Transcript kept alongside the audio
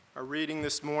Our reading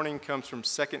this morning comes from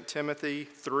 2 Timothy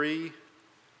 3,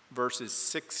 verses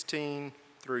 16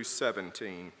 through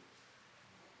 17.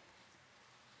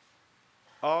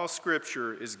 All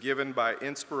Scripture is given by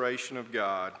inspiration of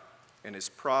God and is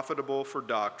profitable for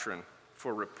doctrine,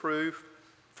 for reproof,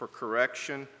 for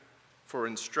correction, for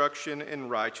instruction in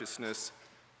righteousness,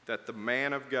 that the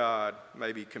man of God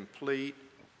may be complete,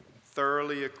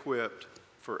 thoroughly equipped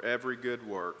for every good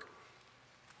work.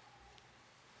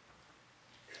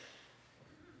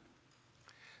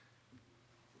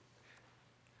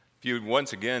 If you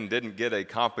once again didn't get a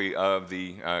copy of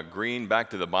the Green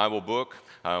Back to the Bible book,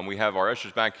 we have our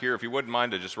ushers back here. If you wouldn't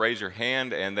mind to just raise your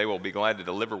hand and they will be glad to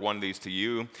deliver one of these to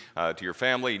you, to your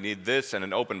family. You need this and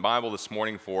an open Bible this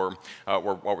morning for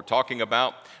what we're talking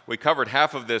about. We covered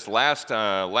half of this last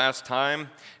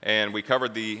time, and we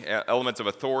covered the elements of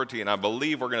authority, and I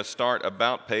believe we're going to start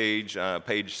about page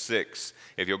 6.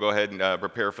 If you'll go ahead and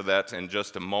prepare for that in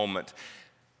just a moment.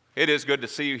 It is good to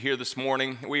see you here this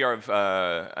morning. We are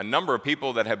a number of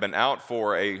people that have been out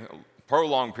for a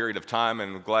prolonged period of time,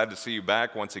 and we're glad to see you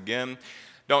back once again.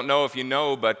 Don't know if you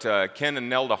know, but Ken and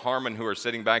Nelda Harmon, who are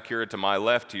sitting back here to my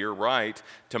left, to your right,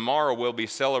 tomorrow we'll be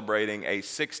celebrating a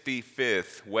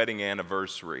 65th wedding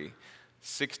anniversary.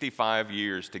 65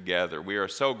 years together. We are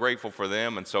so grateful for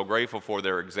them and so grateful for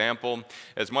their example.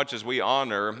 As much as we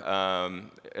honor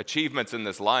achievements in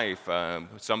this life,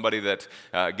 somebody that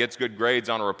gets good grades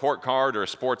on a report card or a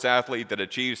sports athlete that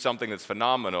achieves something that's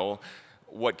phenomenal,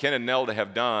 what Ken and Nelda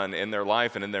have done in their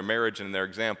life and in their marriage and in their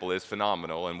example is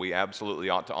phenomenal, and we absolutely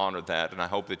ought to honor that. And I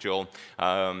hope that you'll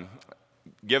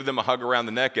give them a hug around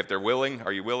the neck if they're willing.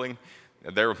 Are you willing?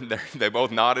 They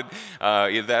both nodded,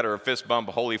 either that or a fist bump,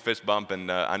 a holy fist bump,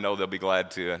 and I know they'll be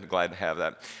glad to have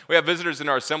that. We have visitors in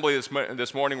our assembly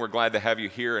this morning. We're glad to have you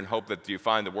here and hope that you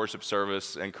find the worship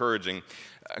service encouraging.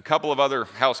 A couple of other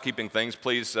housekeeping things.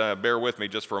 Please bear with me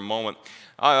just for a moment.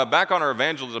 Back on our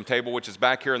evangelism table, which is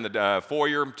back here in the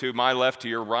foyer, to my left, to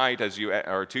your right,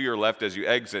 or to your left as you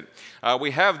exit,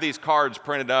 we have these cards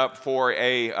printed up for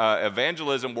a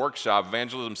evangelism workshop,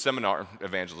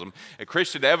 a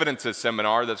Christian Evidences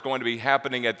seminar that's going to be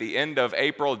happening at the end of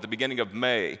April, at the beginning of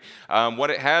May.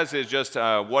 What it has is just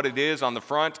what it is on the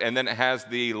front, and then it has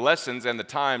the lessons and the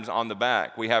times on the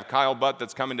back. We have Kyle Butt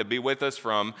that's coming to be with us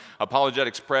from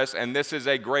Apologetics Press, and this is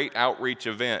a great outreach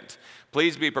event.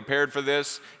 Please be prepared for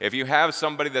this. If you have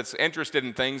somebody that's interested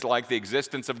in things like the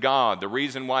existence of God, the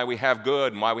reason why we have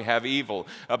good and why we have evil,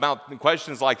 about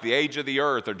questions like the age of the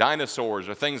earth or dinosaurs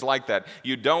or things like that,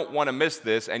 you don't want to miss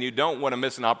this, and you don't want to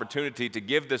miss an opportunity to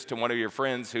give this to one of your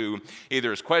friends who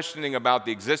either is questioning about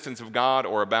the existence of God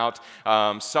or about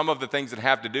some of the things that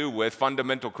have to do with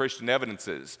fundamental Christian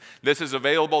evidences. This is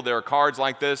available. There are cards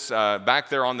like this back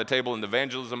there on the table in the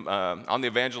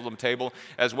evangelism table,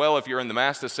 as well if you're in the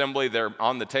mass assembly. They're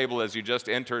on the table as you just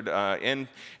entered in,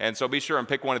 and so be sure and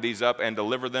pick one of these up and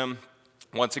deliver them.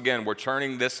 Once again, we're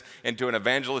turning this into an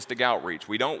evangelistic outreach.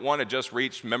 We don't want to just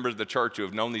reach members of the church who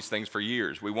have known these things for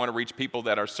years. We want to reach people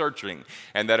that are searching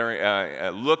and that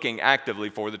are looking actively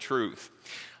for the truth.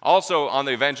 Also, on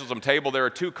the evangelism table, there are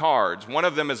two cards. One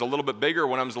of them is a little bit bigger,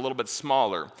 one of them is a little bit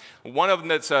smaller. One of them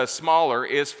that's smaller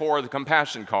is for the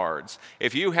compassion cards.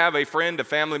 If you have a friend, a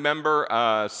family member,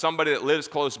 somebody that lives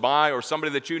close by, or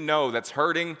somebody that you know that's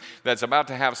hurting, that's about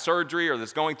to have surgery, or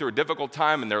that's going through a difficult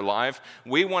time in their life,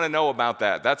 we want to know about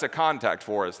that. That's a contact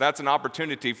for us. That's an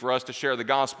opportunity for us to share the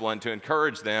gospel and to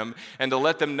encourage them and to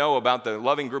let them know about the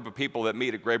loving group of people that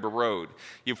meet at Graber Road.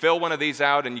 You fill one of these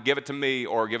out and you give it to me,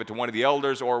 or give it to one of the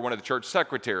elders, or one of the church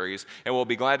secretaries, and we'll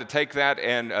be glad to take that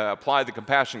and apply the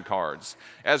compassion cards.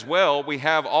 As well, we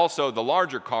have also the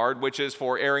larger card, which is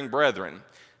for erring brethren.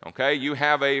 Okay, you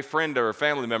have a friend or a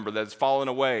family member that's fallen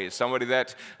away, somebody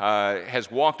that has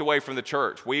walked away from the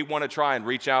church. We want to try and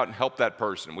reach out and help that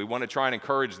person. We want to try and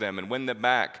encourage them and win them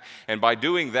back. And by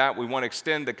doing that, we want to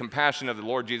extend the compassion of the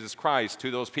Lord Jesus Christ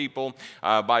to those people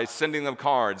by sending them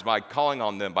cards, by calling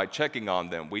on them, by checking on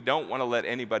them. We don't want to let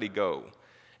anybody go.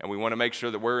 And we want to make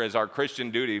sure that we're, as our Christian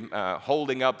duty,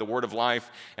 holding up the word of life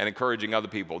and encouraging other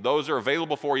people. Those are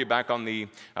available for you back on the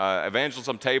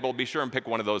evangelism table. Be sure and pick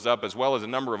one of those up, as well as a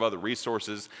number of other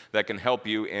resources that can help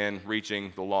you in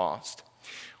reaching the lost.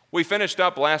 We finished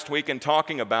up last week in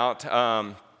talking about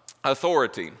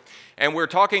authority. And we're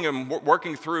talking and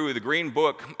working through the Green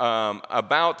Book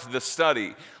about the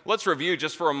study. Let's review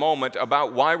just for a moment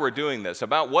about why we're doing this,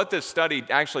 about what this study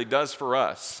actually does for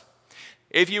us.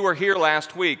 If you were here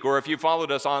last week, or if you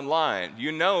followed us online,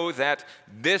 you know that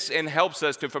this helps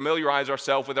us to familiarize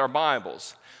ourselves with our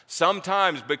Bibles.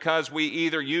 Sometimes because we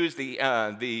either use the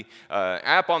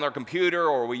app on our computer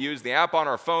or we use the app on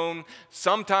our phone,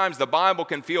 sometimes the Bible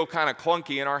can feel kind of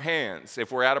clunky in our hands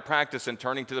if we're out of practice and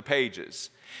turning to the pages.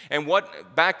 And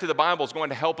what Back to the Bible is going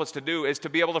to help us to do is to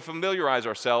be able to familiarize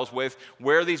ourselves with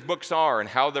where these books are and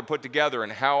how they're put together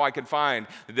and how I can find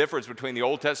the difference between the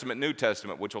Old Testament and New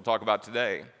Testament, which we'll talk about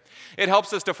today. It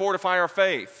helps us to fortify our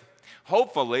faith.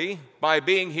 Hopefully, by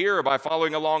being here or by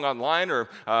following along online or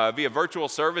via virtual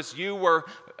service, you were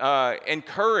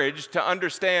encouraged to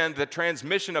understand the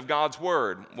transmission of God's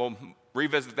Word. We'll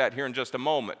revisit that here in just a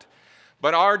moment.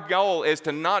 But our goal is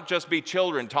to not just be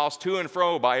children tossed to and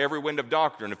fro by every wind of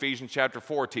doctrine, Ephesians chapter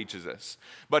 4 teaches us,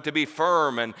 but to be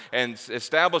firm and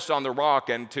established on the rock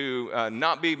and to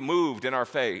not be moved in our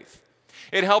faith.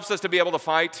 It helps us to be able to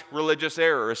fight religious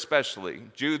error, especially.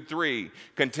 Jude 3,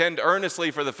 contend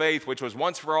earnestly for the faith which was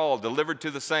once for all delivered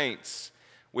to the saints.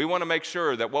 We want to make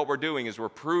sure that what we're doing is we're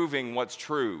proving what's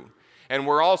true. And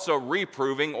we're also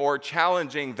reproving or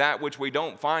challenging that which we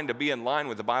don't find to be in line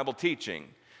with the Bible teaching.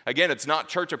 Again, it's not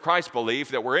Church of Christ belief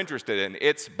that we're interested in.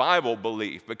 It's Bible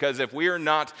belief. Because if we are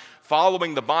not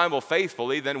following the Bible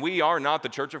faithfully, then we are not the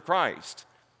Church of Christ.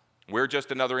 We're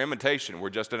just another imitation. We're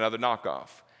just another knockoff.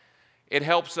 It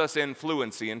helps us in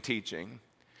fluency in teaching.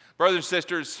 Brothers and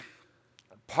sisters,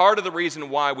 part of the reason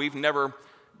why we've never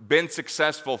been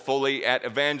successful fully at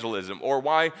evangelism, or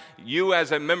why you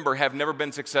as a member have never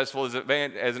been successful as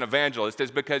an evangelist,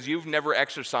 is because you've never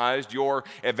exercised your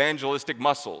evangelistic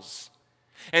muscles.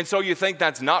 And so you think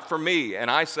that's not for me,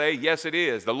 and I say, yes, it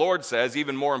is. The Lord says,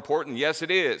 even more important, yes,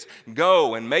 it is.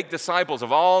 Go and make disciples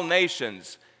of all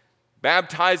nations,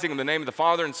 baptizing in the name of the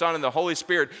Father and Son and the Holy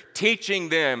Spirit, teaching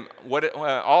them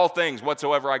all things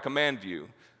whatsoever I command you.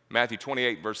 Matthew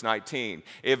 28, verse 19.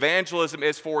 Evangelism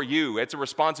is for you. It's a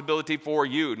responsibility for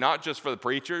you, not just for the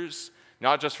preachers,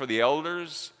 not just for the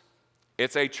elders.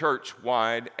 It's a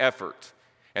church-wide effort.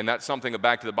 And that's something that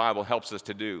Back to the Bible helps us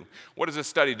to do. What does this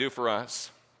study do for us?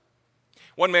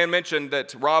 One man mentioned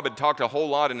that Rob had talked a whole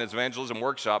lot in his evangelism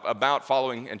workshop about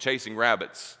following and chasing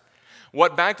rabbits.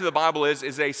 What Back to the Bible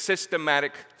is a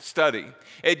systematic study.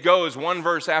 It goes one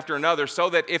verse after another so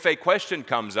that if a question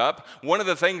comes up, one of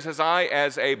the things as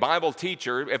a Bible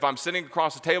teacher, if I'm sitting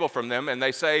across the table from them and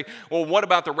they say, well, what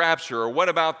about the rapture? Or what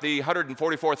about the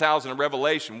 144,000 in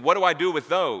Revelation? What do I do with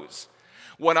those?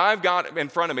 What I've got in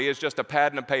front of me is just a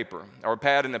pad and a paper, or a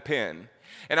pad and a pen.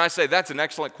 And I say, that's an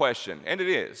excellent question, and it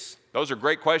is. Those are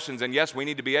great questions, and yes, we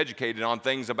need to be educated on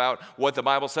things about what the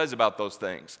Bible says about those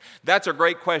things. That's a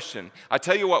great question. I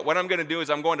tell you what I'm going to do is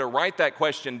I'm going to write that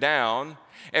question down,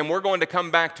 and we're going to come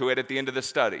back to it at the end of the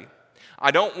study. I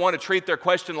don't want to treat their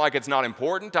question like it's not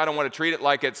important. I don't want to treat it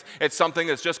like it's something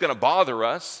that's just going to bother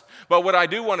us. But what I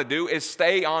do want to do is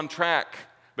stay on track.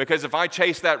 Because if I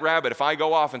chase that rabbit, if I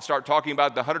go off and start talking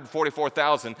about the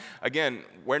 144,000, again,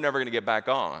 we're never going to get back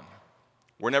on.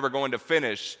 We're never going to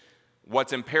finish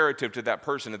what's imperative to that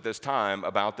person at this time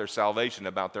about their salvation,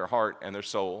 about their heart and their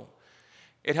soul.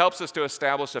 It helps us to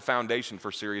establish a foundation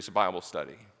for serious Bible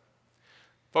study.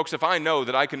 Folks, if I know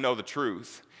that I can know the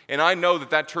truth, and I know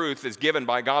that that truth is given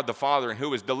by God the Father and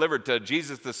who is delivered to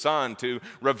Jesus the Son to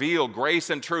reveal grace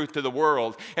and truth to the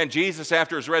world. And Jesus,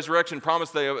 after his resurrection,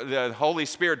 promised the Holy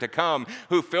Spirit to come,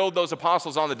 who filled those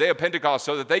apostles on the day of Pentecost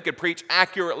so that they could preach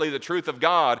accurately the truth of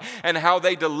God, and how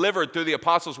they delivered through the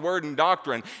apostles' word and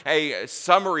doctrine a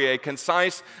summary, a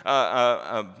concise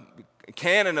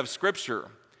canon of Scripture,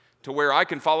 to where I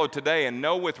can follow today and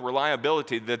know with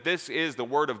reliability that this is the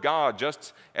Word of God,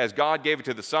 just as God gave it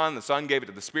to the Son gave it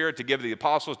to the Spirit, to give to the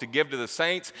apostles, to give to the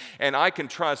saints, and I can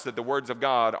trust that the words of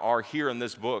God are here in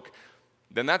this book,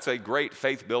 then that's a great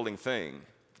faith-building thing,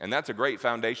 and that's a great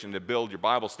foundation to build your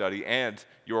Bible study and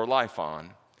your life on.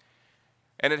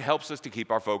 And it helps us to keep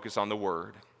our focus on the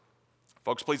Word.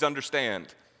 Folks, please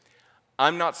understand,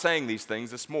 I'm not saying these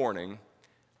things this morning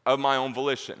of my own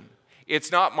volition.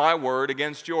 It's not my word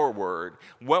against your word.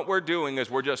 What we're doing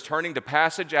is we're just turning to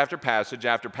passage after passage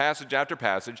after passage after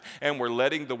passage, and we're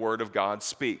letting the Word of God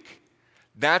speak.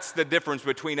 That's the difference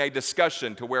between a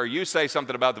discussion to where you say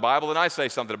something about the Bible and I say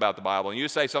something about the Bible, and you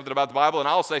say something about the Bible and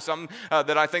I'll say something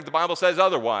that I think the Bible says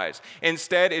otherwise.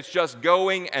 Instead, it's just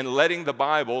going and letting the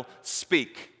Bible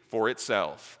speak for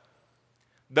itself.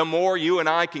 The more you and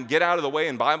I can get out of the way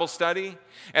in Bible study,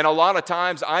 and a lot of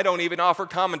times I don't even offer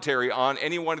commentary on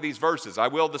any one of these verses. I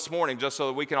will this morning just so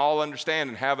that we can all understand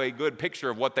and have a good picture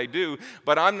of what they do,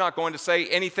 but I'm not going to say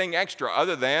anything extra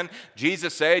other than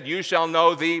Jesus said, you shall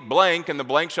know the blank, and the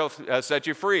blank shall set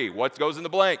you free. What goes in the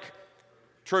blank?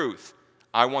 Truth.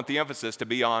 I want the emphasis to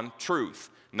be on truth,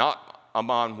 not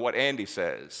on what Andy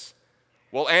says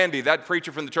Well, Andy, that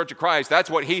preacher from the Church of Christ, that's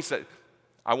what he said.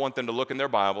 I want them to look in their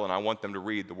Bible, and I want them to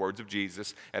read the words of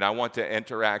Jesus, and I want to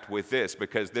interact with this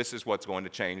because this is what's going to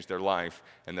change their life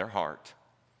and their heart.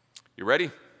 You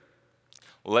ready?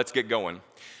 Let's get going.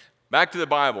 Back to the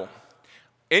Bible.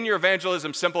 In your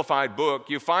Evangelism Simplified book,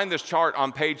 you find this chart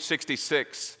on page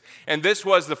 66. And this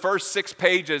was the first 6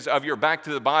 pages of your Back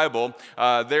to the Bible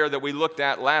there that we looked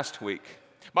at last week.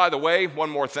 By the way, one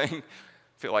more thing.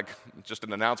 I feel like just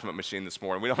an announcement machine this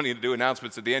morning. We don't need to do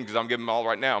announcements at the end because I'm giving them all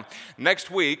right now.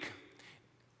 Next week,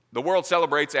 the world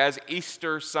celebrates as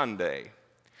Easter Sunday.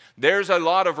 There's a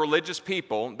lot of religious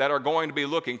people that are going to be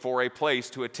looking for a place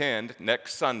to attend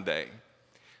next Sunday.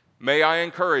 May I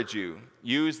encourage you,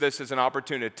 use this as an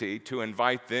opportunity to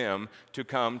invite them to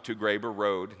come to Graber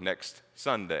Road next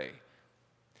Sunday.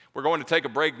 We're going to take a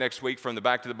break next week from the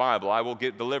Back to the Bible. I will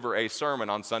deliver a sermon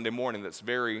on Sunday morning that's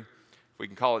very, we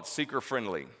can call it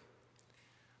seeker-friendly.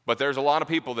 But there's a lot of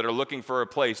people that are looking for a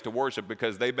place to worship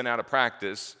because they've been out of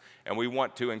practice, and we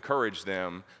want to encourage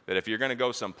them that if you're going to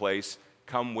go someplace,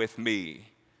 come with me.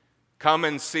 Come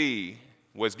and see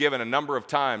was given a number of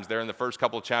times there in the first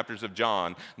couple of chapters of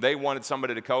John. They wanted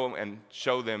somebody to go and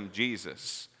show them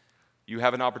Jesus. You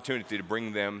have an opportunity to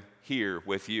bring them here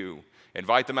with you.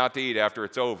 Invite them out to eat after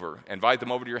it's over. Invite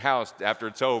them over to your house after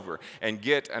it's over. And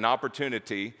get an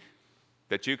opportunity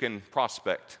that you can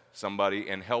prospect somebody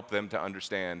and help them to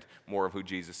understand more of who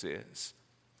Jesus is.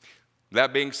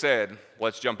 That being said,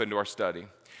 let's jump into our study.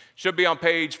 Should be on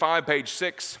page 5, page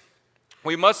 6.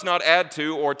 We must not add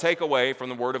to or take away from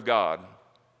the Word of God.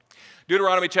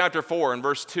 Deuteronomy chapter 4 and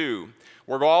verse 2.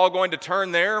 We're all going to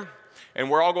turn there, and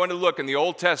we're all going to look in the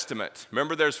Old Testament.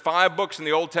 Remember, there's 5 books in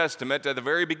the Old Testament at the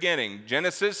very beginning.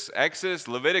 Genesis, Exodus,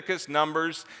 Leviticus,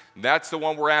 Numbers. That's the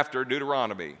one we're after,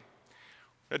 Deuteronomy.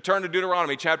 Turn to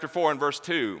Deuteronomy chapter 4 and verse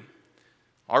 2.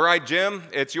 All right, Jim,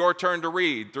 it's your turn to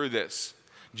read through this.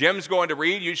 Jim's going to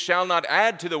read, "You shall not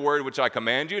add to the word which I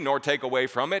command you, nor take away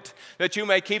from it, that you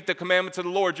may keep the commandments of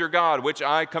the Lord your God, which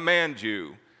I command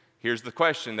you." Here's the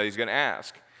question that he's going to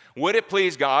ask. Would it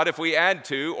please God if we add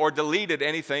to or deleted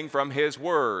anything from his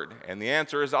word? And the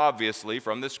answer is obviously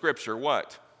from the scripture,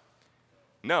 what?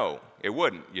 No, it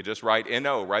wouldn't. You just write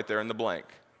N-O right there in the blank.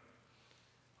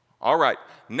 All right,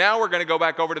 now we're going to go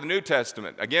back over to the New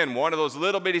Testament. Again, one of those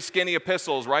little bitty skinny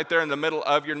epistles right there in the middle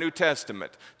of your New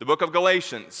Testament. The book of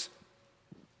Galatians.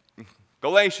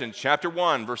 Galatians chapter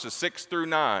 1, verses 6 through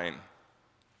 9.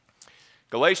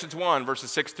 Galatians 1, verses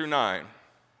 6 through 9.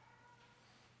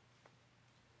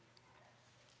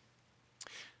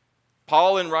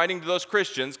 Paul, in writing to those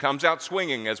Christians, comes out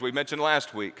swinging, as we mentioned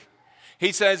last week.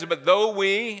 He says, "But though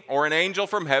we or an angel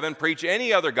from heaven preach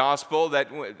any other gospel that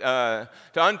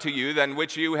unto you than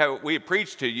which we have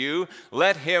preached to you,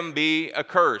 let him be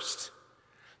accursed."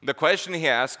 The question he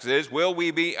asks is, will we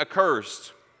be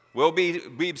accursed? Will we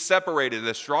be separated?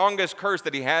 The strongest curse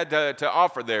that he had to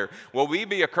offer there. Will we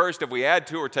be accursed if we add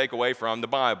to or take away from the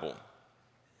Bible?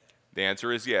 The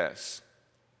answer is yes.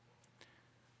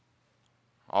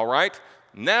 All right,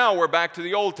 now we're back to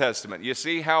the Old Testament. You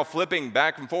see how flipping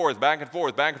back and forth, back and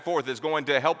forth, back and forth is going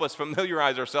to help us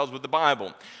familiarize ourselves with the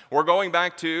Bible. We're going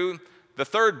back to the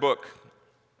 3rd book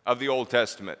of the Old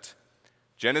Testament.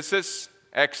 Genesis,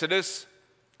 Exodus,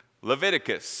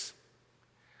 Leviticus.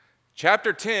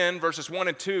 Chapter 10, verses 1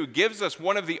 and 2 gives us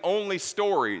one of the only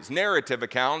stories, narrative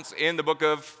accounts in the book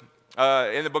of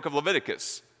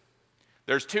Leviticus.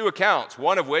 There's 2 accounts,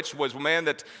 one of which was a man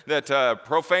that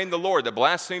profaned the Lord, that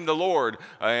blasphemed the Lord,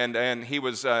 and he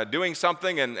was doing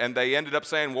something, and they ended up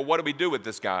saying, well, what do we do with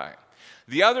this guy?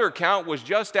 The other account was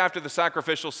just after the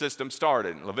sacrificial system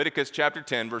started, Leviticus chapter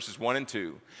 10, verses 1 and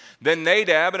 2. Then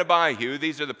Nadab and Abihu,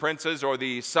 these are the princes or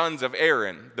the sons of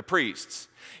Aaron, the priests,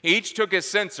 each took his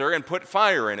censer and put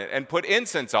fire in it and put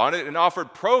incense on it and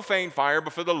offered profane fire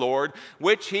before the Lord,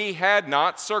 which he had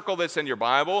not, circle this in your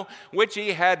Bible, which he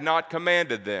had not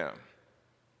commanded them.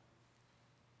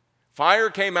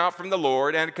 Fire came out from the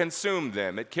Lord and consumed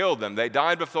them. It killed them. They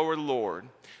died before the Lord.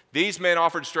 These men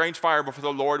offered strange fire before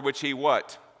the Lord, which he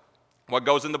what? What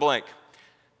goes in the blank?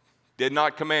 Did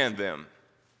not command them.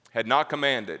 Had not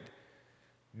commanded.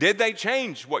 Did they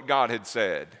change what God had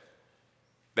said?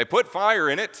 They put fire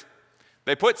in it.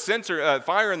 They put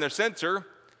fire in their censer.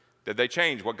 Did they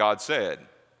change what God said?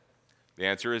 The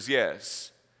answer is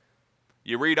yes.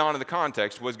 You read on in the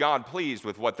context, was God pleased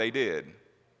with what they did?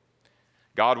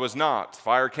 God was not.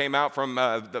 Fire came out from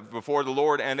before the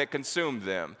Lord and it consumed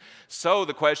them. So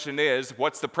the question is,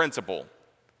 what's the principle?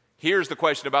 Here's the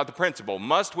question about the principle.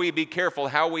 Must we be careful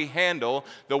how we handle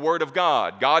the Word of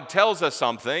God? God tells us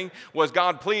something. Was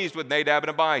God pleased with Nadab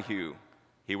and Abihu?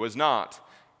 He was not.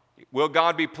 Will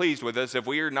God be pleased with us if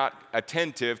we are not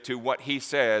attentive to what he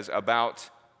says about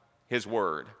his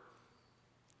word?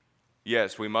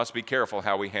 Yes, we must be careful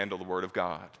how we handle the word of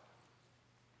God.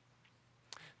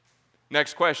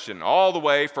 Next question, all the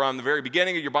way from the very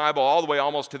beginning of your Bible all the way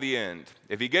almost to the end.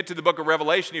 If you get to the book of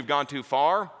Revelation, you've gone too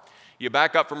far. You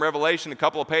back up from Revelation a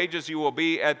couple of pages, you will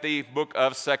be at the book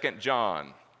of 2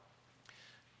 John.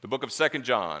 The book of 2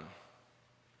 John.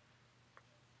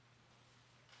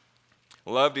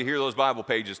 Love to hear those Bible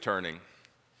pages turning.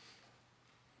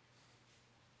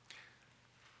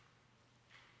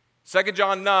 2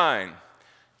 John 9.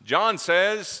 John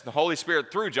says, the Holy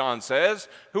Spirit through John says,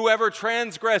 whoever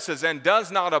transgresses and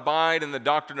does not abide in the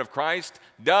doctrine of Christ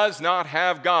does not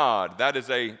have God. That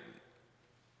is a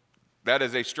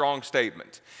strong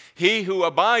statement. He who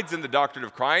abides in the doctrine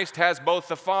of Christ has both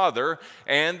the Father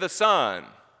and the Son.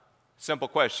 Simple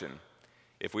question.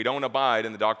 If we don't abide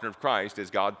in the doctrine of Christ,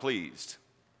 is God pleased?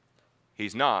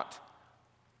 He's not.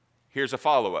 Here's a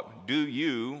follow-up. Do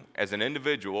you, as an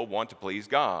individual, want to please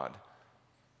God?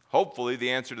 Hopefully, the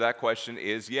answer to that question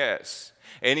is yes.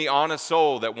 Any honest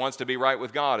soul that wants to be right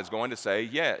with God is going to say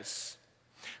yes.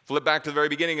 Flip back to the very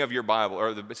beginning of your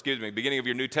Bible, beginning of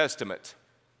your New Testament.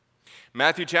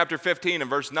 Matthew chapter 15 and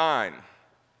verse 9.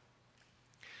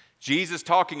 Jesus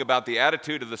talking about the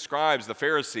attitude of the scribes, the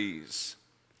Pharisees,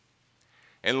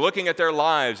 and looking at their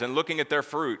lives and looking at their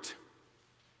fruit.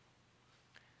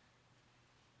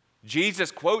 Jesus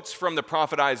quotes from the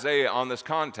prophet Isaiah on this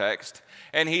context,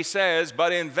 and he says,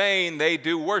 but in vain they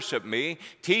do worship me,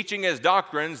 teaching as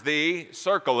doctrines the,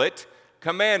 circle it,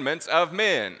 commandments of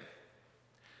men.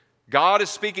 God is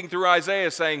speaking through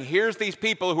Isaiah saying, here's these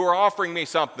people who are offering me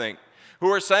something,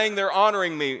 who are saying they're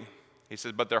honoring me. He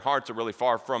says, but their hearts are really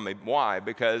far from me. Why?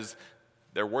 Because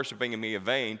they're worshiping me in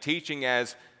vain, teaching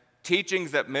as teachings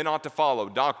that men ought to follow,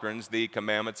 doctrines, the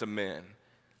commandments of men.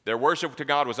 Their worship to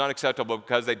God was unacceptable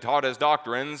because they taught as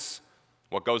doctrines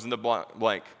what goes in the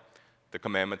blank, the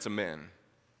commandments of men.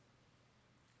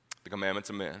 The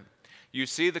commandments of men. You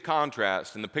see the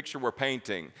contrast in the picture we're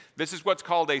painting. This is what's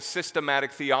called a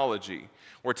systematic theology.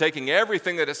 We're taking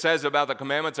everything that it says about the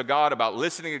commandments of God, about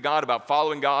listening to God, about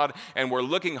following God, and we're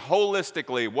looking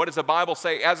holistically, what does the Bible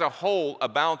say as a whole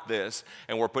about this?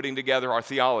 And we're putting together our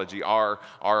theology, our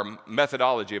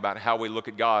methodology about how we look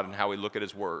at God and how we look at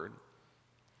His Word.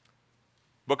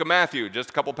 Book of Matthew, just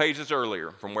a couple pages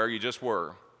earlier from where you just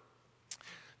were.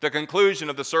 The conclusion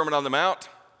of the Sermon on the Mount.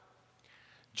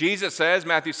 Jesus says,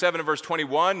 Matthew 7 and verse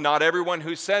 21, not everyone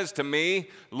who says to me,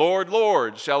 Lord,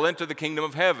 Lord, shall enter the kingdom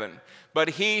of heaven,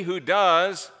 but he who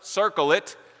does, circle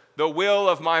it, the will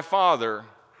of my Father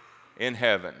in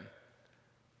heaven.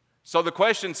 So the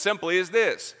question simply is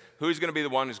this, who's going to be the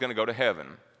one who's going to go to heaven?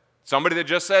 Somebody that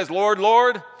just says, Lord,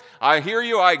 Lord, I hear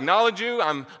you, I acknowledge you,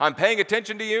 I'm paying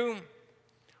attention to you?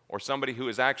 Or somebody who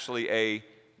is actually a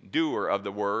doer of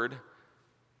the word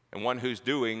and one who's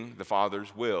doing the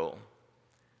Father's will?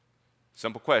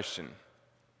 Simple question.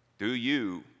 Do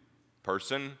you,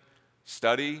 person,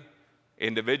 study,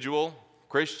 individual,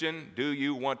 Christian, do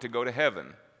you want to go to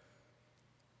heaven?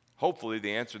 Hopefully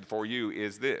the answer for you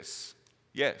is this,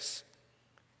 yes.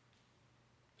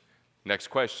 Next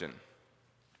question.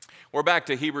 We're back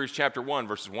to Hebrews chapter 1,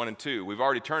 verses 1 and 2. We've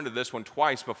already turned to this one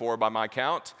twice before by my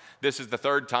count. This is the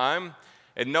third time.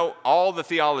 And note all the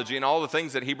theology and all the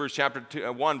things that Hebrews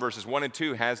chapter 1, verses 1 and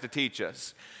 2 has to teach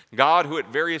us. God, who at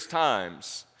various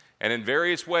times and in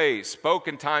various ways spoke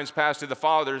in times past to the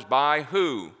fathers by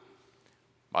who?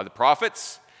 By the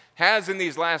prophets, has in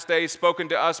these last days spoken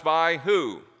to us by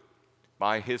who?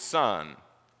 By His Son.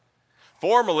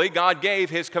 Formerly, God gave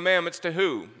His commandments to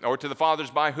who? Or to the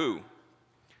fathers by who?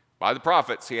 By the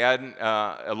prophets. He had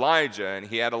Elijah and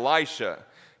he had Elisha.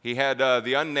 He had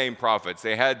the unnamed prophets.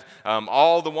 They had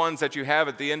all the ones that you have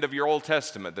at the end of your Old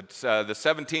Testament, the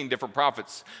 17 different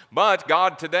prophets. But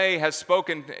God today has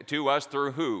spoken to us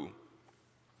through who?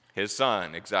 His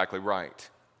Son. Exactly right.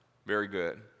 Very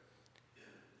good.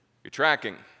 You're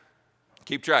tracking.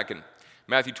 Keep tracking.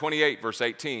 Matthew 28, verse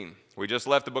 18. We just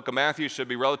left the book of Matthew. Should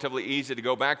be relatively easy to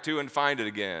go back to and find it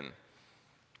again.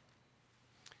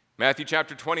 Matthew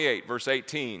chapter 28, verse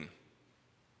 18.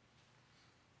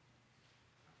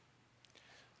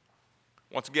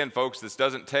 Once again, folks, this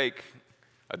doesn't take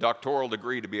a doctoral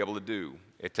degree to be able to do.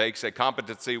 It takes a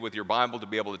competency with your Bible to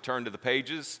be able to turn to the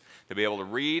pages, to be able to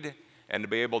read, and to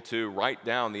be able to write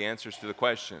down the answers to the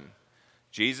question.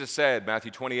 Jesus said,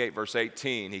 Matthew 28, verse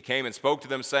 18, He came and spoke to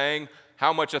them saying,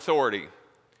 how much authority?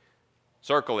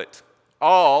 Circle it.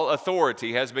 All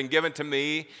authority has been given to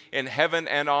me in heaven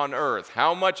and on earth.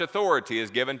 How much authority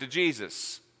is given to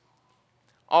Jesus?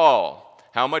 All.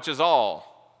 How much is all?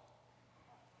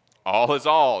 All is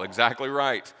all, exactly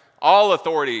right. All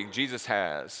authority Jesus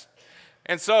has.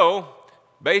 And so,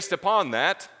 based upon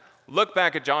that, look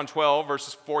back at John 12,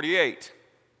 verses 48.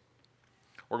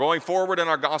 We're going forward in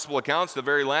our gospel accounts. The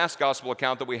very last gospel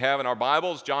account that we have in our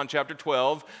Bibles, John chapter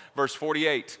 12, verse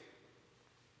 48.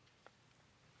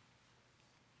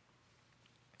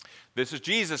 This is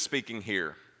Jesus speaking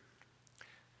here.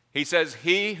 He says,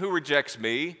 "He who rejects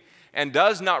me and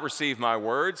does not receive my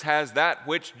words has that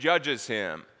which judges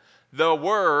him. The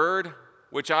word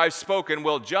which I've spoken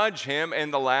will judge him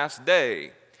in the last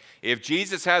day." If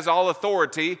Jesus has all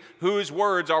authority, whose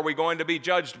words are we going to be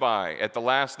judged by at the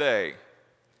last day?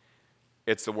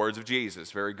 It's the words of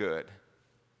Jesus. Very good.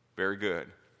 Very good.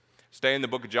 Stay in the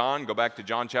book of John. Go back to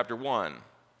John chapter 1.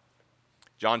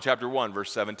 John chapter 1,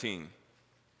 verse 17.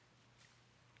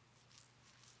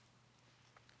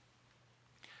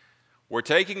 We're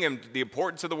taking the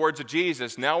importance of the words of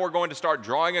Jesus. Now we're going to start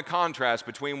drawing a contrast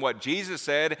between what Jesus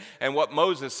said and what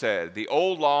Moses said, the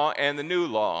old law and the new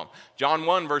law. John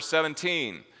 1, verse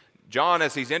 17. John,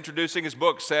 as he's introducing his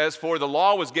book, says, "For the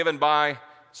law was given by,"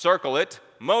 circle it,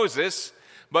 "Moses,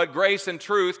 but grace and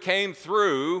truth came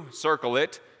through," circle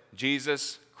it,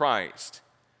 "Jesus Christ."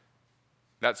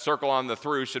 That circle on the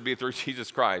through should be through Jesus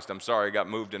Christ. I'm sorry, it got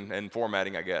moved in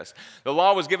formatting, I guess. The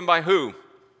law was given by who?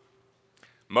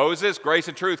 Moses. Grace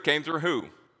and truth came through who?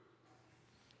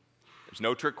 There's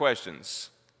no trick questions.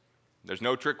 There's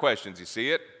no trick questions. You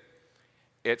see it?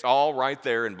 It's all right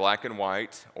there in black and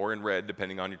white or in red,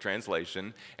 depending on your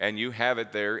translation, and you have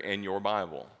it there in your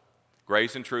Bible.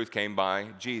 Grace and truth came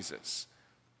by Jesus.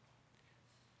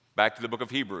 Back to the book of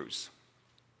Hebrews,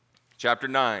 chapter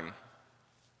 9.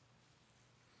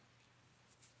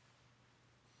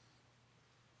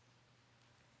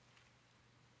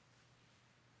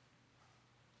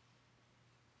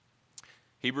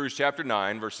 Hebrews chapter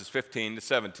 9, verses 15 to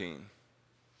 17.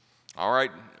 All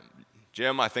right,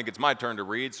 Jim, I think it's my turn to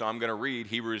read, so I'm going to read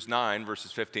Hebrews 9,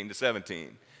 verses 15 to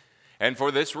 17. "And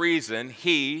for this reason,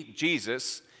 he,"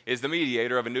 Jesus, "is the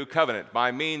mediator of a new covenant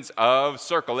by means of,"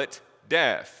 circle it,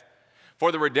 "death,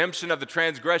 for the redemption of the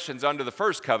transgressions under the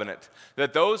first covenant,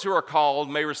 that those who are called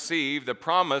may receive the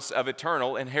promise of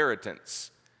eternal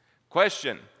inheritance."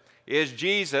 Question: is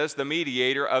Jesus the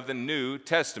mediator of the New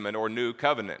Testament or New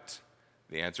Covenant?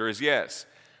 The answer is yes.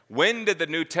 When did the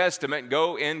New Testament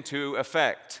go into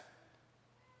effect?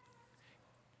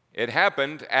 It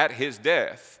happened at his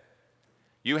death.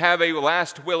 You have a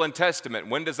last will and testament.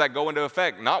 When does that go into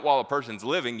effect? Not while a person's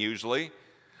living, usually,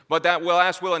 but that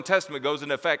last will and testament goes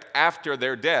into effect after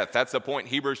their death. That's the point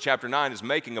Hebrews chapter 9 is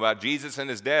making about Jesus and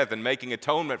his death and making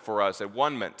atonement for us at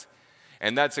one-ment.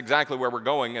 And that's exactly where we're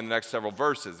going in the next several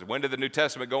verses. When did the New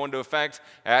Testament go into effect?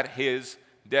 At his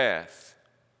death.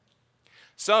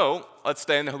 So, let's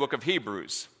stay in the book of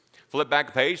Hebrews. Flip back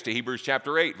a page to Hebrews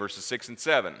chapter 8, verses 6 and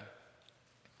 7.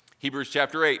 Hebrews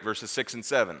chapter 8, verses 6 and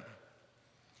 7.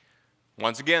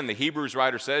 Once again, the Hebrews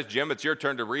writer says, "Jim, it's your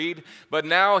turn to read. But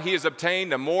now he has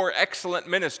obtained a more excellent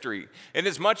ministry,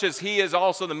 inasmuch as he is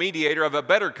also the mediator of a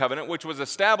better covenant, which was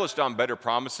established on better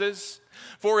promises.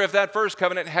 For if that first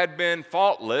covenant had been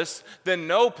faultless, then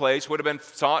no place would have been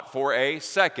sought for a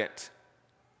second."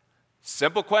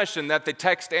 Simple question that the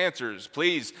text answers.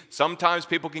 Please, sometimes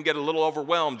people can get a little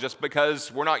overwhelmed just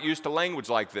because we're not used to language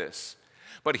like this.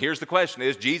 But here's the question: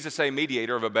 is Jesus a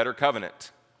mediator of a better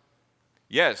covenant?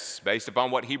 Yes, based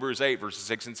upon what Hebrews 8, verses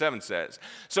 6 and 7 says.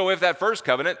 So if that first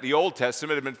covenant, the Old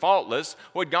Testament, had been faultless,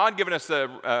 would God given us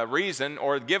the reason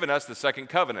or given us the second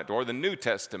covenant or the New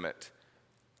Testament?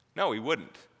 No, he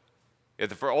wouldn't.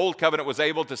 If the old covenant was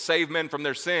able to save men from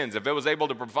their sins, if it was able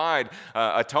to provide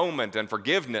atonement and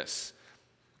forgiveness,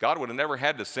 God would have never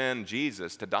had to send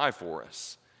Jesus to die for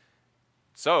us.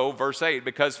 So, verse 8,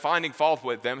 because finding fault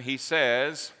with them, he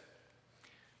says,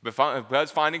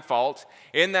 because finding fault,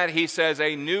 in that he says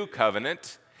a new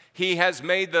covenant, he has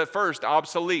made the first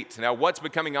obsolete. Now, what's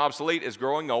becoming obsolete is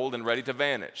growing old and ready to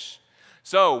vanish.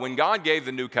 So, when God gave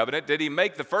the new covenant, did he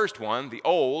make the first one, the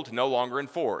old, no longer in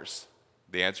force?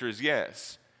 The answer is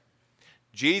yes.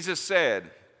 Jesus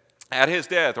said at his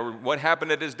death, or what happened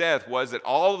at his death, was that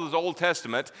all of the Old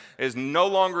Testament is no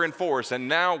longer in force, and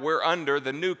now we're under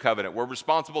the new covenant. We're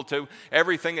responsible to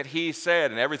everything that he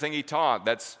said and everything he taught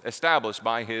that's established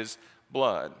by his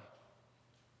blood.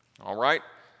 All right?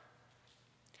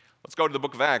 Let's go to the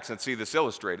book of Acts and see this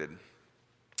illustrated.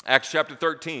 Acts chapter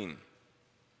 13.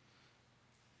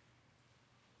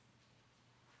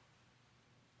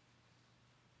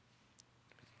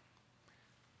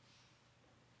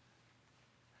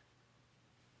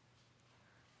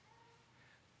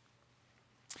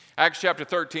 Acts chapter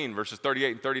 13, verses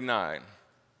 38 and 39.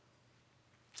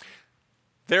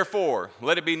 Therefore,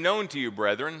 let it be known to you,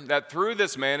 brethren, that through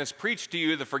this man is preached to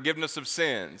you the forgiveness of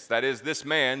sins, that is, this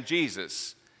man,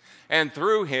 Jesus. And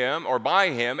through him, or by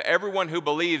him, everyone who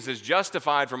believes is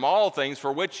justified from all things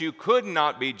for which you could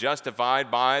not be justified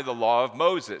by the law of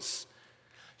Moses.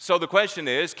 So the question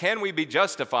is, can we be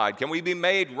justified? Can we be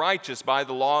made righteous by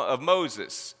the law of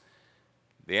Moses?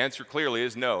 The answer clearly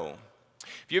is no.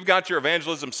 If you've got your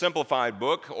Evangelism Simplified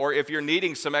book, or if you're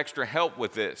needing some extra help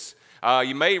with this,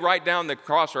 you may write down the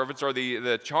cross-reference or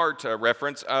the chart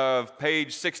reference of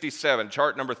page 67,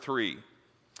 chart number 3.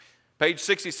 Page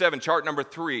 67, chart number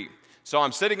 3. So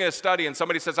I'm sitting in a study and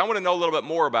somebody says, I want to know a little bit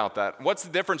more about that. What's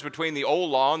the difference between the old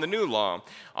law and the new law?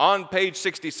 On page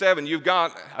 67, you've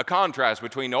got a contrast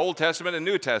between the Old Testament and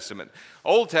New Testament.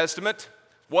 Old Testament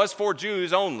was for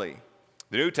Jews only.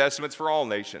 The New Testament's for all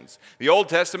nations. The Old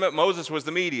Testament, Moses was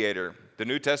the mediator. The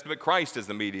New Testament, Christ is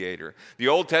the mediator. The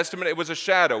Old Testament, it was a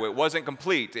shadow. It wasn't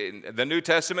complete. In the New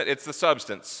Testament, it's the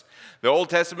substance. The Old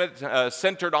Testament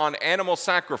centered on animal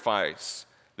sacrifice.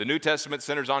 The New Testament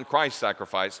centers on Christ's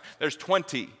sacrifice. There's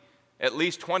at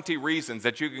least 20 reasons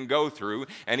that you can go through,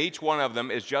 and each one of them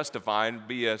is justified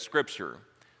via Scripture.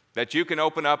 That you can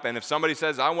open up, and if somebody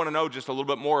says, I want to know just a little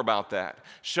bit more about that,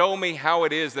 show me how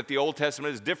it is that the Old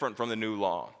Testament is different from the new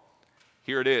law.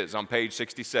 Here it is on page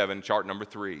 67, chart number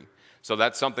 3. So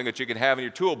that's something that you can have in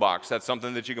your toolbox. That's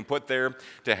something that you can put there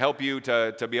to help you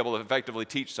to be able to effectively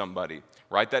teach somebody.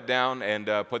 Write that down and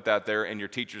put that there in your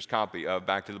teacher's copy of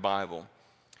Back to the Bible.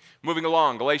 Moving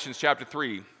along, Galatians chapter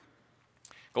 3.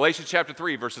 Galatians chapter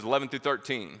 3, verses 11 through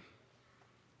 13.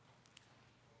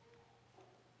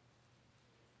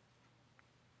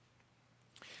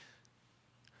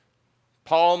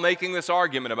 Paul making this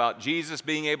argument about Jesus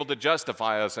being able to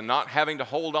justify us and not having to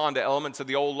hold on to elements of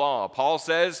the old law. Paul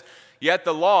says, yet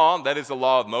the law, that is the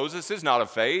law of Moses, is not of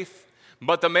faith,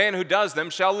 but the man who does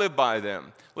them shall live by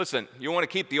them. Listen, you want to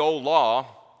keep the old law,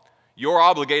 you're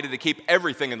obligated to keep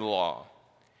everything in the law.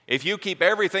 If you keep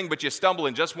everything but you stumble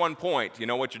in just one point, you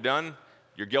know what you've done?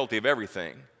 You're guilty of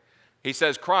everything. He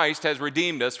says Christ has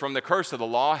redeemed us from the curse of the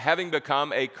law, having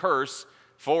become a curse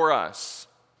for us.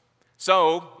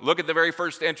 So, look at the very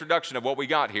first introduction of what we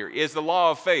got here. Is the law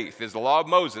of faith? Is the law of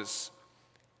Moses?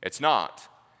 It's not.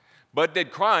 But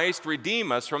did Christ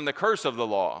redeem us from the curse of the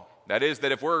law? That is,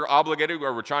 that if we're obligated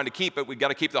or we're trying to keep it, we've got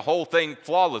to keep the whole thing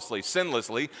flawlessly,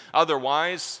 sinlessly.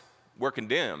 Otherwise, we're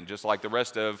condemned, just like the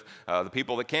rest of the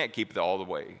people that can't keep it all the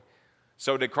way.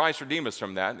 So did Christ redeem us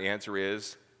from that? And the answer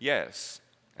is yes,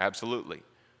 absolutely.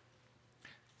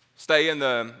 Stay in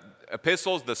the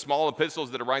epistles, the small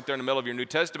epistles that are right there in the middle of your New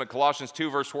Testament, Colossians 2,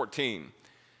 verse 14.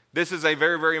 This is a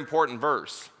very, very important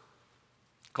verse.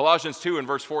 Colossians 2 and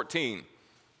verse 14.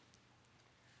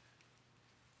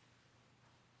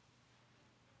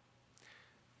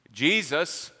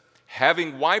 Jesus,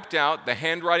 having wiped out the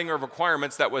handwriting of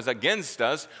requirements that was against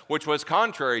us, which was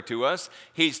contrary to us,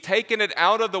 he's taken it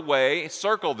out of the way,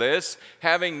 circle this,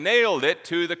 having nailed it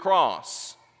to the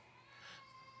cross.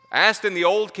 Asked in the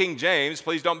old King James,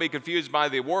 please don't be confused by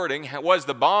the wording, was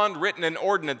the bond written in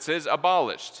ordinances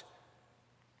abolished?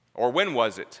 Or when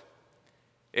was it?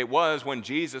 It was when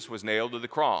Jesus was nailed to the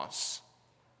cross.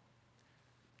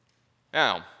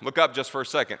 Now, look up just for a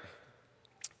second.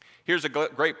 Here's a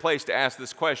great place to ask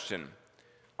this question.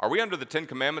 Are we under the Ten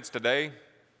Commandments today?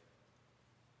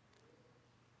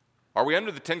 Are we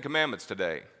under the Ten Commandments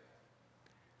today?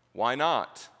 Why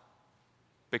not?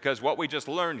 Because what we just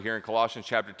learned here in Colossians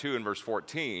chapter 2 and verse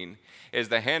 14 is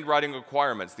the handwriting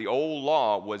requirements. The old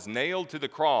law was nailed to the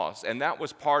cross, and that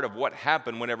was part of what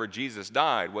happened whenever Jesus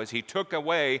died, was he took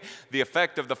away the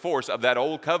effect of the force of that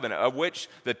old covenant, of which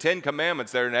the Ten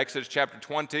Commandments there in Exodus chapter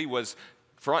 20 was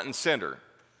front and center.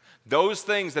 Those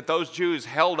things that those Jews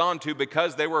held on to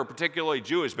because they were particularly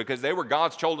Jewish, because they were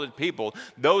God's chosen people,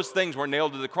 those things were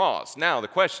nailed to the cross. Now, the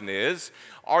question is,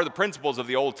 are the principles of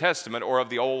the Old Testament or of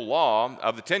the old law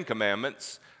of the Ten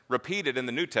Commandments repeated in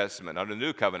the New Testament, under the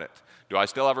New Covenant? Do I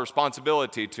still have a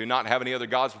responsibility to not have any other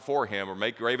gods before him, or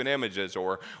make graven images,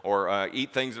 or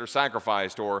eat things that are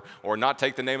sacrificed, or not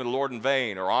take the name of the Lord in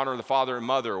vain, or honor the father and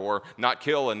mother, or not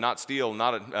kill and not steal,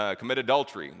 not commit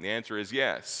adultery? And the answer is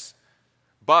yes.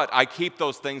 But I keep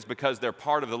those things because they're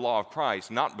part of the law of Christ,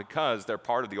 not because they're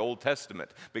part of the Old Testament,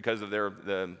 because of their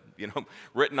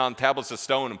written on tablets of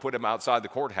stone and put them outside the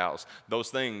courthouse.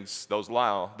 Those things,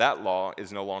 that law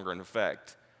is no longer in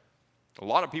effect. A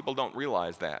lot of people don't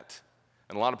realize that,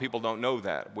 and a lot of people don't know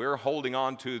that. We're holding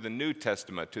on to the New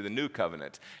Testament, to the New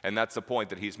Covenant, and that's the point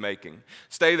that he's making.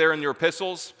 Stay there in your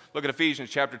epistles. Look at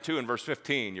Ephesians chapter 2 and verse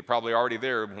 15. You're probably already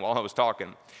there while I was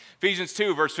talking. Ephesians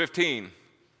 2, verse 15.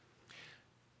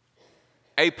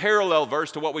 a parallel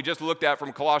verse to what we just looked at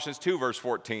from Colossians 2, verse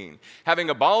 14.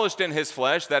 Having abolished in his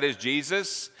flesh, that is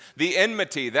Jesus, the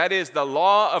enmity, that is the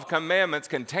law of commandments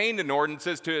contained in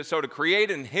ordinances, so to create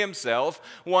in himself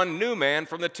one new man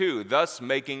from the two, thus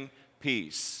making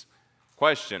peace.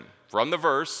 Question from the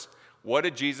verse, what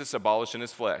did Jesus abolish in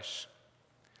his flesh?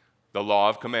 The law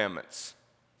of commandments,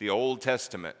 the Old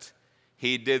Testament.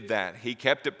 He did that. He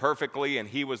kept it perfectly, and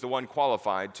he was the one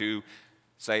qualified to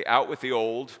say, out with the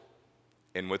old,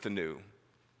 in with the new.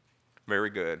 Very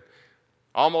good.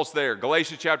 Almost there.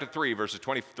 Galatians chapter 3, verses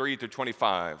 23 through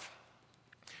 25.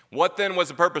 What then was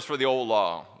the purpose for the old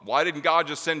law? Why didn't God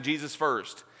just send Jesus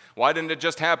first? Why didn't it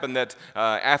just happen that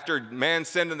after man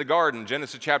sinned in the garden,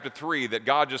 Genesis chapter 3, that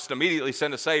God just immediately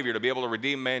sent a Savior to be able to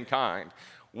redeem mankind?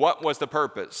 What was the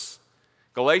purpose?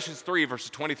 Galatians 3, verses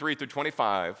 23 through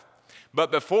 25.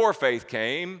 But before faith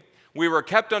came, we were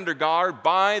kept under guard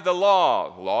by the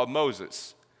law of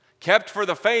Moses, kept for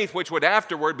the faith which would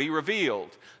afterward be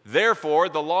revealed. Therefore,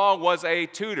 the law was a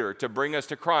tutor to bring us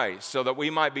to Christ, so that we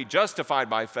might be justified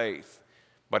by faith.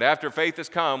 But after faith has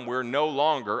come, we're no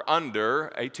longer under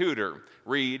a tutor.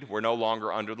 Read, we're no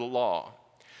longer under the law.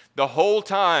 The whole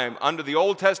time under the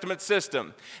Old Testament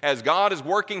system, as God is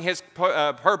working his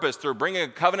purpose through bringing a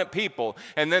covenant people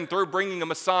and then through bringing a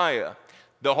Messiah,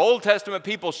 the Old Testament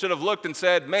people should have looked and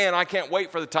said, man, I can't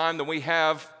wait for the time that we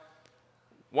have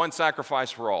one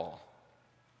sacrifice for all.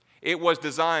 It was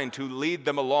designed to lead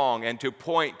them along and to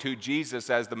point to Jesus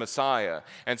as the Messiah.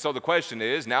 And so the question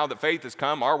is, now that faith has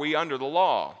come, are we under the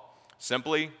law?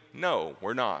 Simply, no,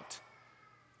 we're not.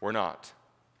 We're not.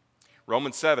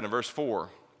 Romans 7 and verse 4.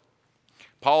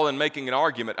 Paul, in making an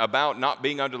argument about not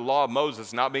being under the law of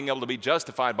Moses, not being able to be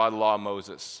justified by the law of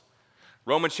Moses.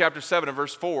 Romans chapter 7 and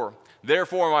verse 4.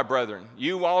 Therefore, my brethren,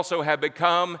 you also have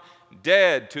become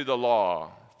dead to the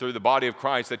law through the body of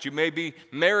Christ, that you may be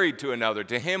married to another,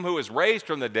 to him who is raised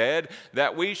from the dead,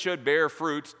 that we should bear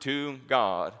fruit to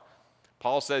God.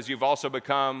 Paul says you've also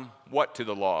become what to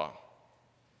the law?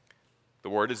 The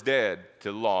word is dead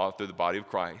to the law through the body of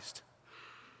Christ.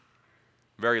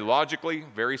 Very logically,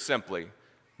 very simply,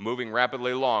 moving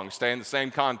rapidly along, stay in the same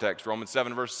context, Romans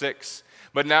 7 verse 6.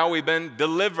 But now we've been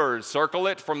delivered, circle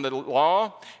it, from the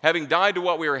law, having died to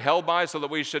what we were held by, so that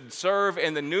we should serve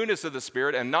in the newness of the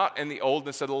Spirit and not in the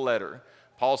oldness of the letter.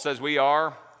 Paul says we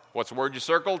are, what's the word you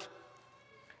circled?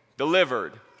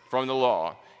 Delivered from the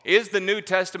law. Is the New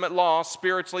Testament law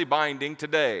spiritually binding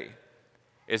today?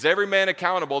 Is every man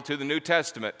accountable to the New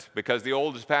Testament because the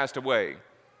old has passed away?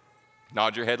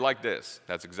 Nod your head like this.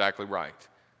 That's exactly right.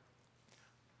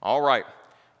 All right,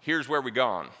 here's where we've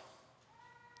gone.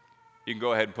 You can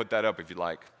go ahead and put that up if you'd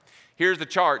like. Here's the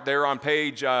chart there on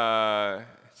page, does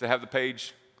it have the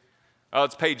page? Oh,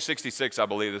 it's page 66, I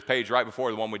believe. This page right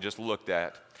before the one we just looked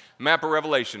at. Map of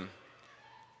Revelation.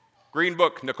 Green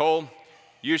book, Nicole.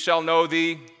 You shall know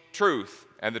the truth,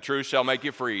 and the truth shall make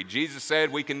you free. Jesus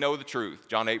said we can know the truth.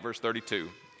 John 8, verse 32.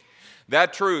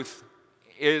 That truth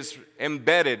is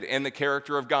embedded in the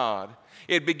character of God.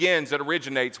 It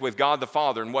originates with God the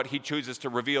Father and what he chooses to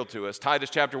reveal to us. Titus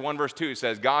chapter 1 verse 2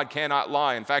 says, God cannot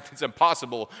lie. In fact, it's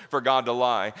impossible for God to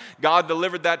lie. God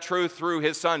delivered that truth through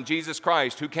his Son, Jesus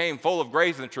Christ, who came full of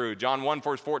grace and truth. John 1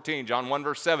 verse 14, John 1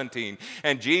 verse 17.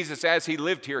 And Jesus, as he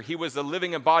lived here, he was the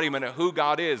living embodiment of who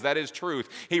God is. That is truth.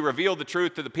 He revealed the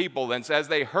truth to the people, and as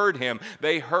they heard him,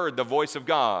 they heard the voice of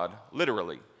God,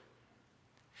 literally.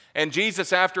 And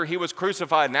Jesus, after he was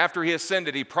crucified and after he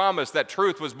ascended, he promised that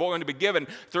truth was going to be given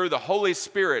through the Holy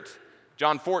Spirit.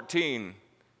 John 14,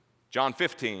 John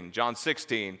 15, John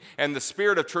 16. And the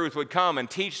Spirit of truth would come and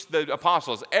teach the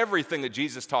apostles everything that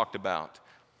Jesus talked about.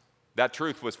 That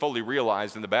truth was fully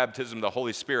realized in the baptism of the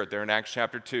Holy Spirit there in Acts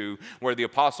chapter 2, where the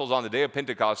apostles on the day of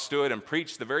Pentecost stood and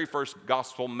preached the very first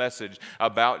gospel message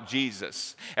about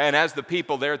Jesus. And as the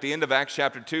people there at the end of Acts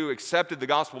chapter 2 accepted the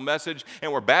gospel message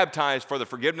and were baptized for the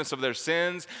forgiveness of their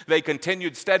sins, they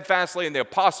continued steadfastly in the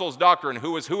apostles' doctrine.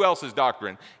 Who else's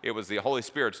doctrine? It was the Holy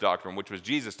Spirit's doctrine, which was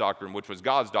Jesus' doctrine, which was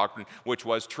God's doctrine, which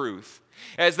was truth.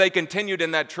 As they continued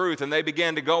in that truth and they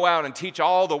began to go out and teach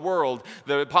all the world,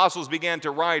 the apostles began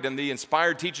to write and the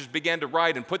inspired teachers began to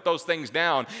write and put those things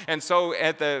down. And so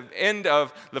at the end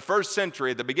of the first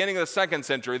century, at the beginning of the second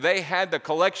century, they had the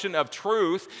collection of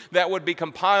truth that would be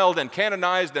compiled and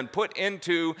canonized and put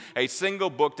into a single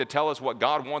book to tell us what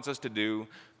God wants us to do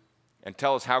and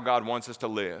tell us how God wants us to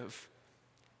live.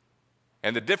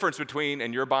 And the difference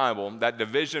in your Bible, that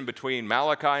division between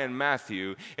Malachi and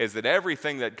Matthew, is that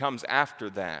everything that comes after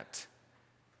that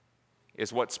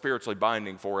is what's spiritually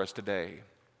binding for us today.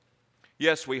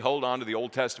 Yes, we hold on to the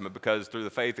Old Testament because through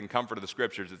the faith and comfort of the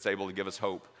Scriptures, it's able to give us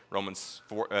hope. Romans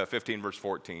 15, verse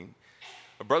 14.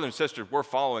 But brothers and sisters, we're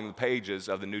following the pages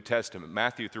of the New Testament,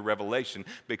 Matthew through Revelation,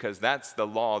 because that's the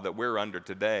law that we're under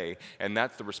today, and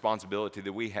that's the responsibility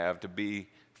that we have to be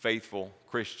faithful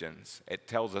Christians. It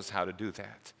tells us how to do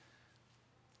that.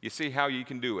 You see how you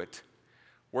can do it.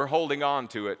 We're holding on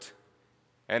to it,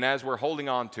 and as we're holding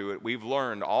on to it, we've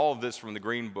learned all of this from the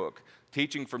Green Book.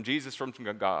 Teaching from Jesus from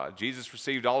God. Jesus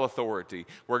received all authority.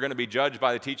 We're going to be judged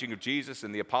by the teaching of Jesus,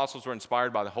 and the apostles were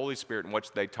inspired by the Holy Spirit in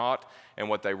what they taught and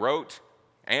what they wrote.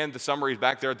 And the summary is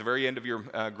back there at the very end of your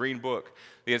Green Book.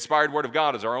 The inspired Word of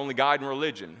God is our only guide in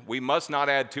religion. We must not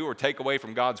add to or take away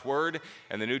from God's Word,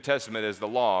 and the New Testament is the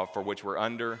law for which we're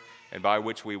under and by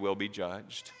which we will be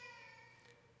judged.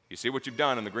 You see what you've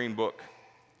done in the Green Book.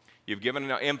 You've given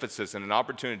an emphasis and an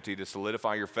opportunity to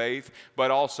solidify your faith, but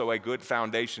also a good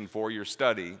foundation for your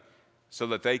study so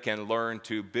that they can learn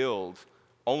to build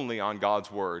only on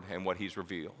God's Word and what He's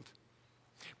revealed.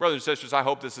 Brothers and sisters, I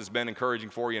hope this has been encouraging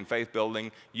for you in faith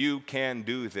building. You can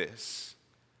do this.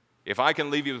 If I can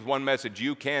leave you with one message,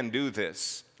 you can do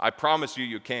this. I promise you,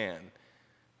 you can.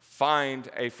 Find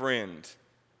a friend,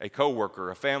 a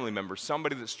coworker, a family member,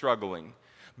 somebody that's struggling.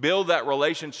 Build that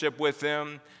relationship with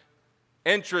them.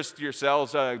 Interest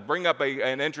yourselves, bring up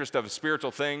an interest of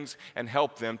spiritual things and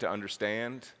help them to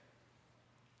understand.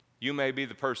 You may be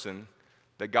the person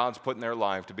that God's put in their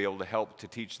life to be able to help to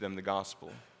teach them the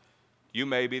gospel. You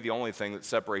may be the only thing that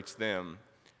separates them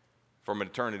from an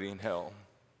eternity in hell.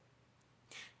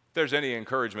 If there's any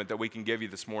encouragement that we can give you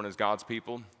this morning as God's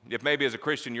people, if maybe as a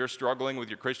Christian you're struggling with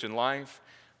your Christian life,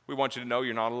 we want you to know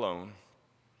you're not alone.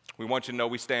 We want you to know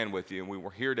we stand with you, and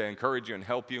we're here to encourage you and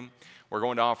help you. We're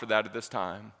going to offer that at this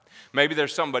time. Maybe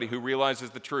there's somebody who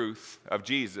realizes the truth of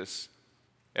Jesus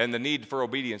and the need for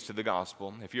obedience to the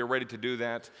gospel. If you're ready to do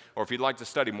that, or if you'd like to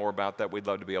study more about that, we'd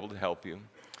love to be able to help you.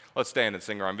 Let's stand and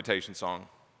sing our invitation song.